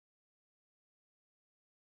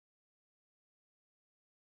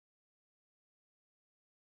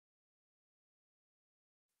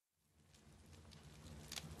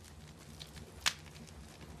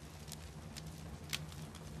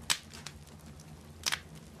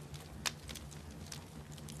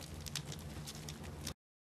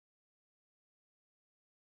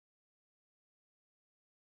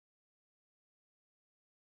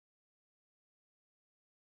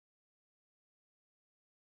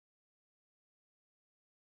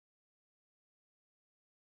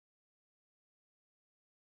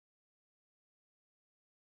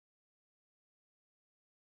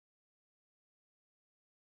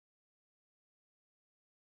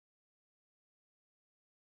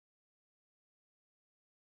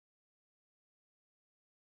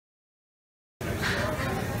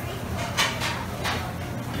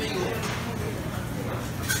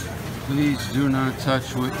Please do not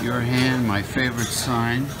touch with your hand, my favorite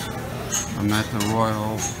sign. I'm at the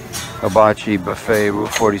Royal Hibachi Buffet,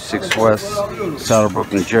 Route 46 West,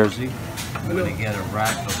 Saddlebrook, New Jersey. I'm going to get a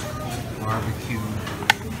rack of barbecue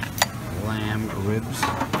lamb ribs.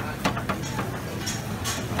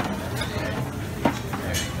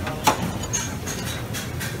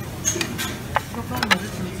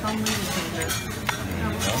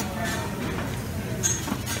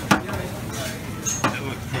 That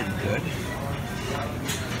looks pretty good.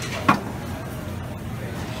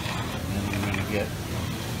 And I'm going to get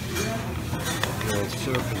a little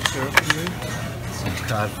surf and turf here. Some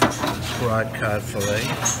fried cod fillet.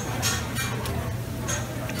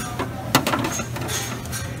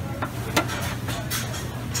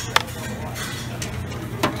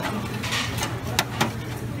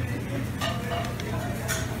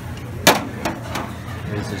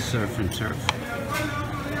 There's a surf and turf.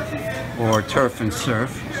 Or turf and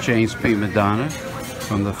surf. James P. Madonna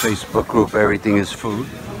from the Facebook group Everything is Food.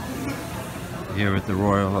 Here at the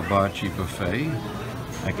Royal Hibachi Buffet.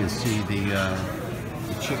 I can see the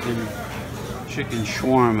chicken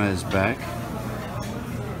shawarma is back.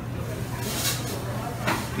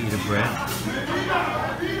 Pita bread.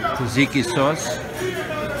 Tzatziki sauce.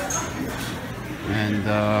 And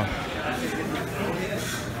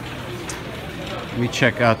let me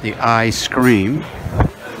check out the ice cream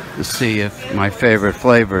to see if my favorite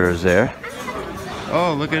flavor is there.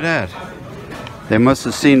 Oh, look at that. They must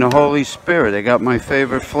have seen the Holy Spirit. They got my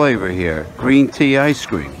favorite flavor here. Green tea ice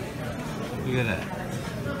cream. Look at that.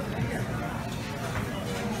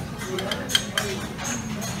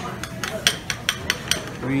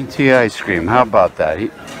 Green tea ice cream. How about that?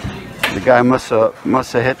 The guy must have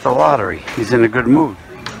hit the lottery. He's in a good mood.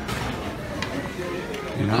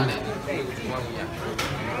 You know?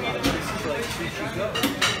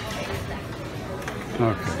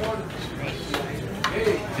 Okay.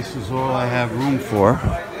 This is all I have room for.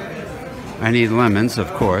 I need lemons,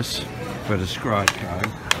 of course, for the scrod cod.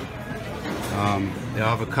 The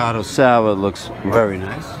avocado salad looks very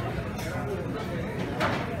nice.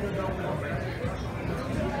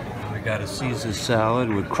 I got a Caesar salad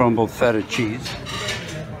with crumbled feta cheese.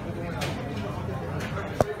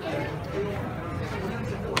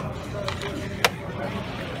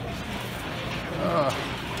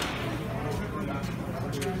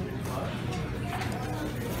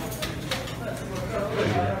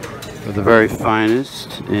 For the very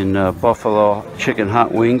finest in buffalo chicken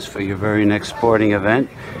hot wings for your very next sporting event.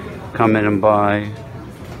 Come in and buy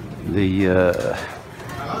the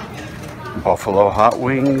buffalo hot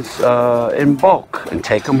wings in bulk and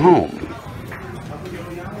take them home.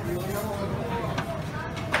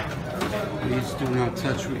 Please do not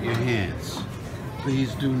touch with your hands.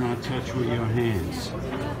 Please do not touch with your hands.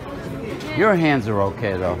 Your hands are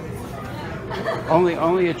okay though.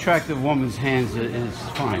 Only attractive woman's hands is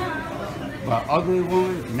fine. But ugly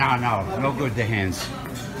woman? No good to hands.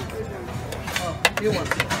 You want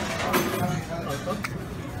some?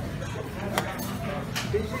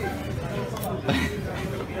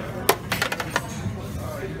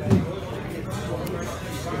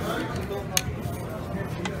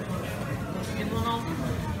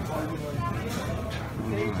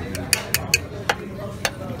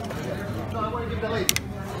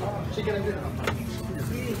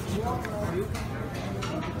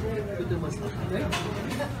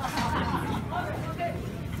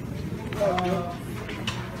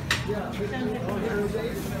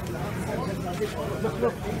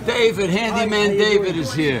 David, Handyman David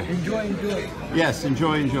is here. Enjoy. Yes,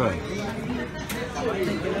 enjoy.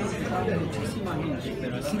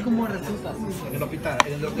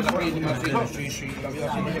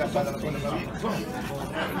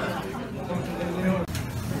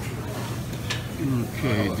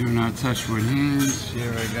 Okay, do not touch with hands.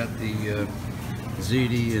 Here I got the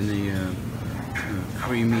ziti and the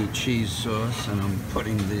creamy cheese sauce, and I'm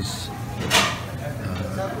putting this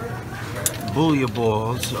bouillon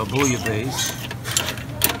balls, or bouillon base,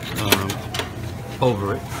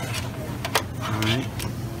 over it. Alright.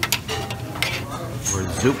 Or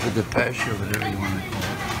zuppa de pêche, or whatever you want to call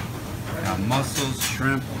it. Got mussels,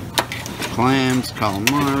 shrimp, clams,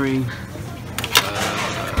 calamari,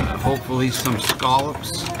 hopefully some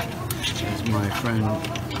scallops, as my friend,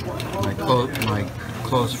 my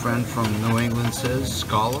close friend from New England says,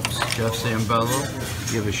 scallops. Jeff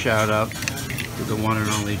Zambello. Give a shout out to the one and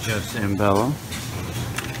only Jeff Zambello,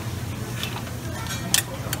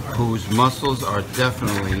 whose mussels are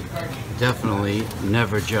definitely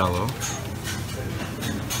never jello.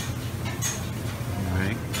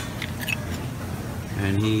 Alright.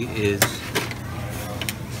 And he is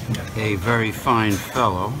a very fine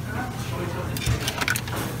fellow.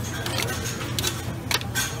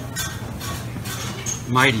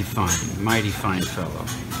 Mighty fine fellow.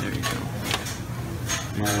 There you go.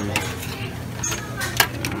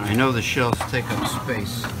 I know the shells take up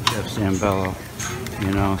space, Jeff Zambello,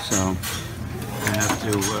 you know, so I have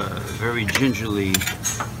to very gingerly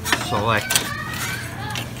select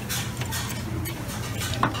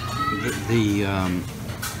the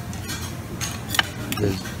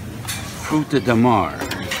fruta de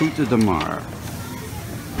mar.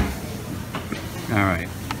 All right.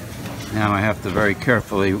 Now I have to very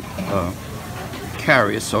carefully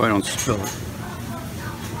carry it so I don't spill it.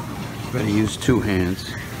 Better use two hands.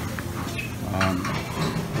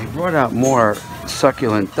 They brought out more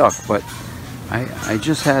succulent duck, but I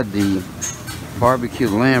just had the barbecue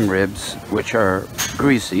lamb ribs, which are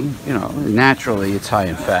greasy. You know, naturally it's high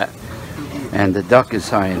in fat, and the duck is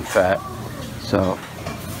high in fat. So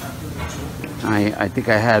I think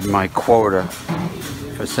I had my quota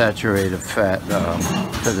for saturated fat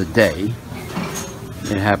for the day.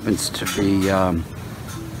 It happens to be,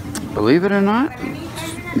 believe it or not,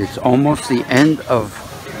 it's almost the end of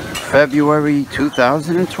February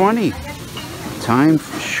 2020. Time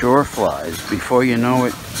sure flies. Before you know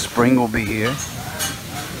it, spring will be here.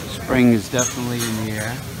 Spring is definitely in the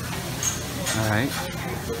air. All right.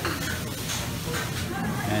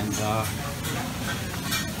 And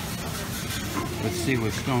let's see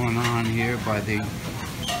what's going on here by the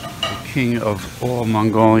king of all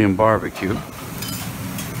Mongolian barbecue.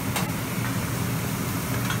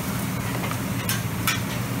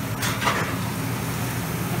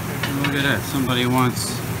 Look at that. Somebody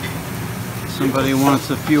wants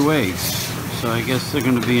a few eggs. So I guess they're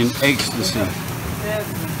going to be in ecstasy.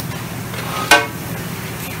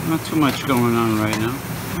 Not too much going on right now.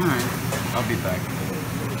 All right. I'll be back.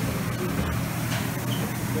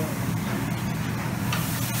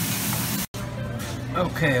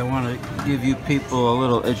 Okay, I want to give you people a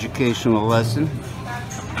little educational lesson.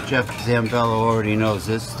 Jeff Zambello already knows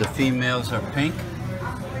this. The females are pink.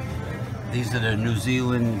 These are the New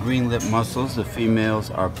Zealand green lip mussels. The females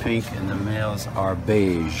are pink and the males are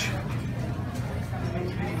beige.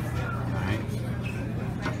 Alright.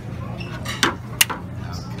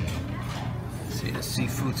 See, the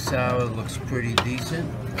seafood salad looks pretty decent.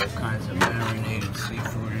 All kinds of marinated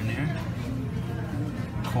seafood in there.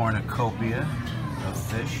 Cornucopia of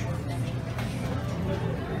fish.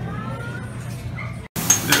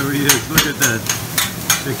 There he is. Look at that.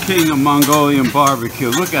 The king of Mongolian barbecue.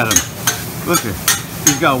 Look at him. Look at,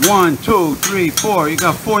 he's got 1, 2, 3, 4. He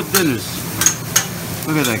got 4 dinners.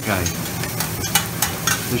 Look at that guy.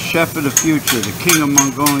 The chef of the future, the king of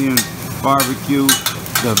Mongolian barbecue,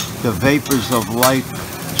 the vapors of life,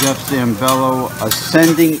 Jeff Zambello,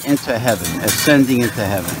 ascending into heaven. Ascending into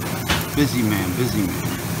heaven. Busy man, busy man.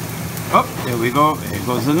 Oh, there we go. There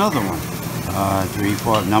goes another one. 3,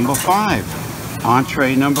 4, number 5.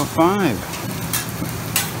 Entree number 5.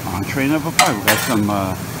 Entree number 5. We got some.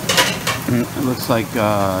 It looks like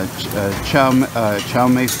chow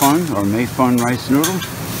mei fun or mei fun rice noodles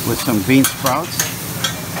with some bean sprouts,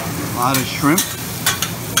 a lot of shrimp.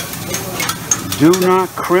 Do not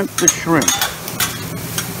crimp the shrimp.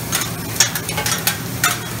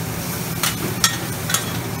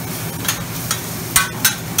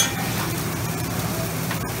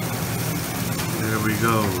 There we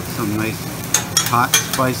go, some nice hot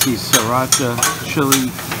spicy sriracha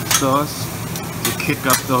chili sauce to kick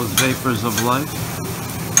up those vapors of life,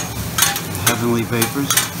 heavenly vapors.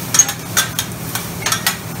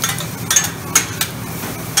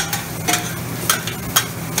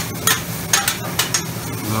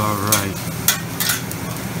 All right.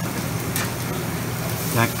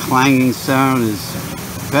 That clanging sound is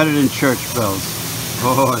better than church bells.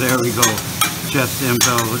 Oh, there we go. Jeff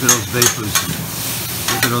Zambello, look at those vapors.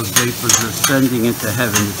 Look at those vapors ascending into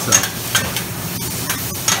heaven itself.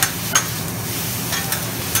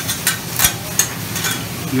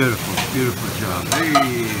 Beautiful, beautiful job.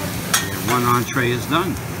 Hey, one entree is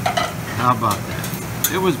done. How about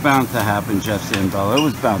that? It was bound to happen, Jeff Zambello. It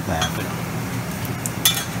was bound to happen.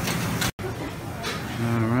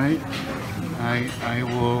 All right. I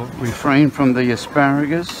will refrain from the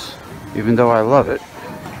asparagus, even though I love it,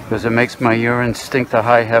 because it makes my urine stink to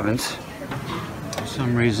high heavens for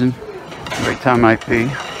some reason. Every time I pee.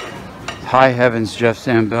 High heavens, Jeff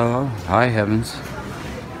Zambello. High heavens.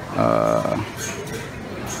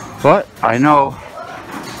 But I know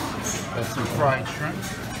that's some fried shrimp.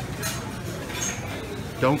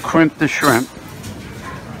 Don't crimp the shrimp.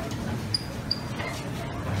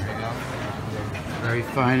 Very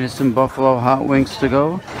finest in Buffalo hot wings to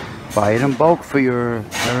go. Buy it in bulk for your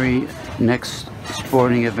very next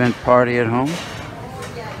sporting event party at home.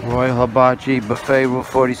 Royal Hibachi Buffet, Route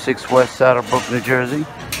 46 West, Saddlebrook, New Jersey.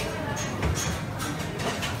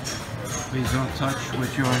 Please don't touch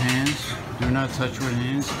with your hands. Do not touch with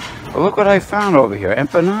hands. But look what I found over here.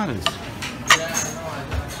 Empanadas.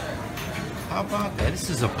 How about that? This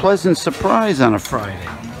is a pleasant surprise on a Friday.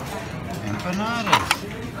 Empanadas.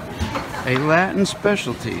 A Latin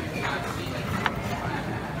specialty.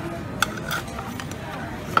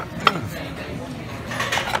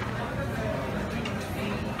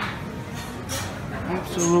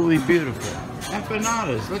 Absolutely beautiful.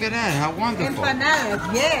 Empanadas. Look at that. How wonderful.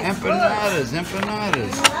 Empanadas, yes. Empanadas,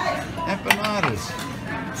 empanadas, empanadas.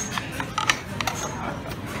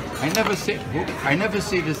 I never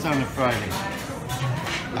see this on a Friday.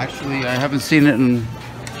 Actually, I haven't seen it in.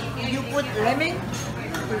 You put lemon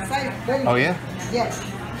inside. Oh yeah? Yes.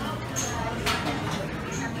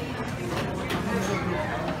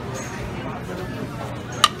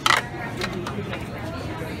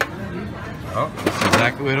 Oh, that's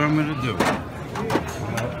exactly what I'm going to do. I'm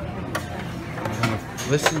going to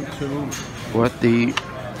listen to what the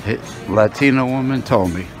Latina woman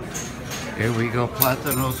told me. Here we go,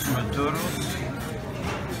 plátanos maduros.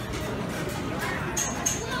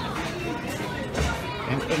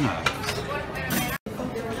 Empanadas.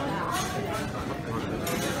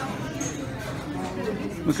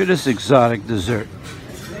 Look at this exotic dessert.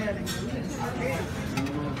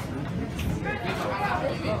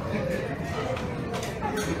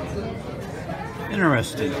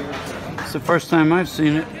 Interesting. It's the first time I've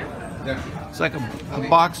seen it. It's like a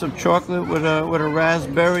box of chocolate with a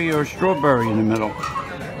raspberry or strawberry in the middle.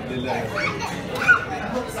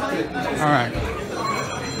 All right.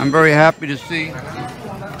 I'm very happy to see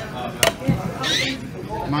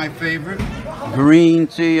my favorite green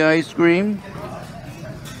tea ice cream.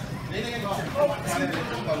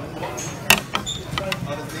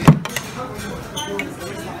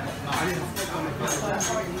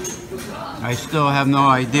 I still have no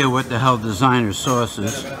idea what the hell designer sauce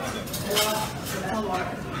is.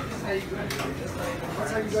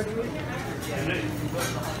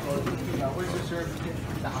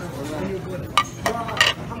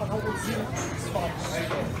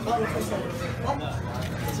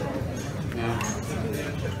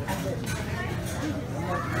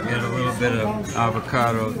 Get a little bit of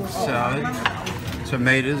avocado salad,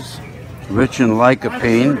 tomatoes, rich in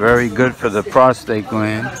lycopene, very good for the prostate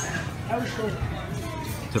gland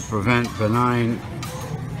to prevent benign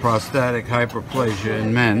prostatic hyperplasia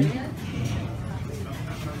in men.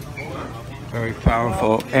 Very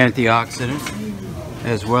powerful antioxidant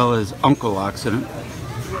as well as oxidant.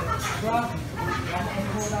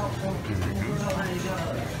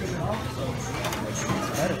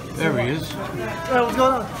 There he is. Hey, what's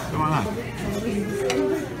going on? What's going on?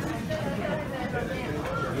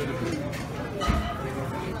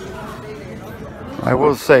 I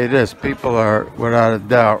will say this, people are without a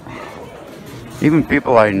doubt, even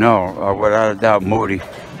people I know are without a doubt moody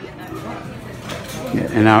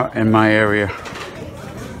in my area,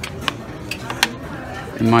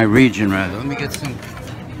 in my region rather. Let me get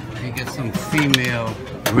some female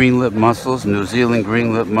green lip mussels, New Zealand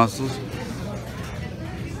green lip mussels.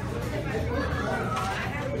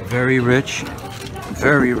 Very rich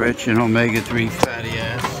in omega-3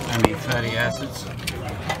 fatty acids.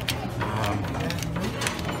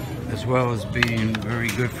 As well as being very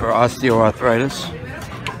good for osteoarthritis.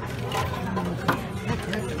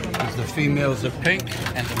 Because the females are pink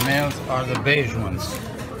and the males are the beige ones.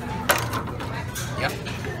 Yep.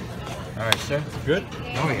 All right, sir. Good?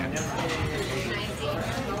 Oh, yeah.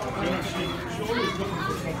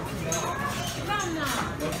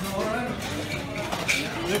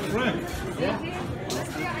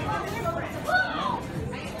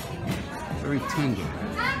 Very tender.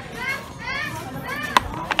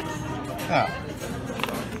 Yeah.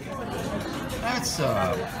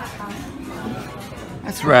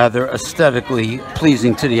 That's rather aesthetically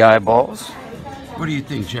pleasing to the eyeballs. What do you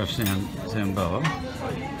think, Chef Zambello?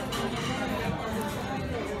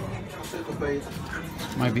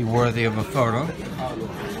 Might be worthy of a photo.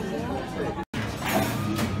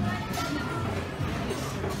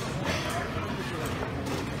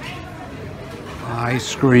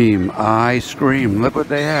 Ice cream, ice cream. Look what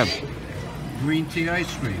they have. Green tea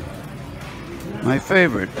ice cream. My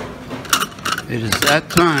favorite. It is that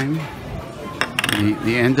time,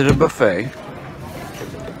 the end of the buffet.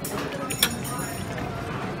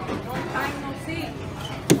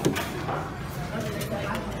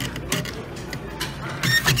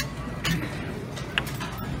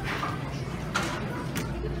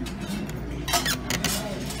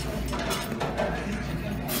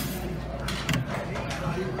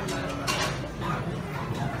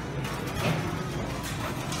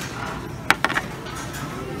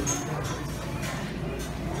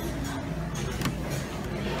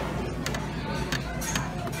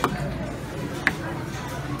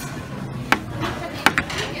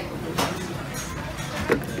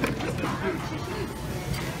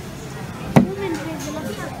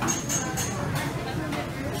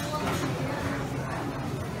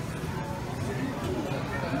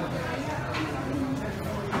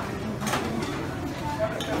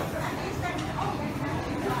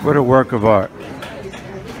 What a work of art.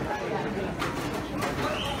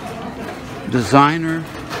 Designer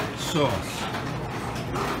sauce.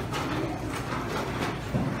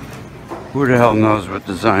 Who the hell knows what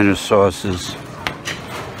designer sauce is?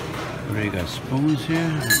 We got spoons here,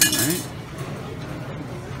 all right.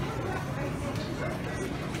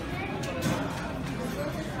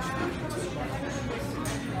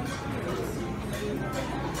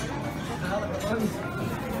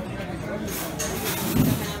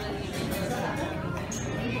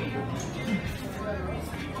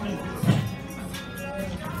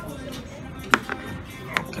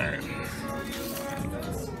 Okay.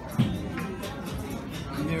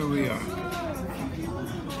 There we are.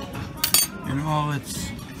 In all its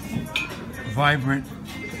vibrant,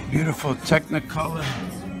 beautiful technicolor.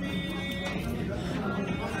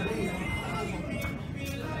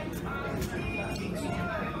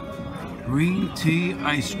 Green tea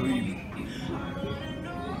ice cream.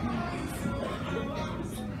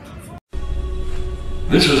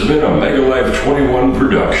 This has been a Mega Life 21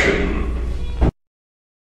 production.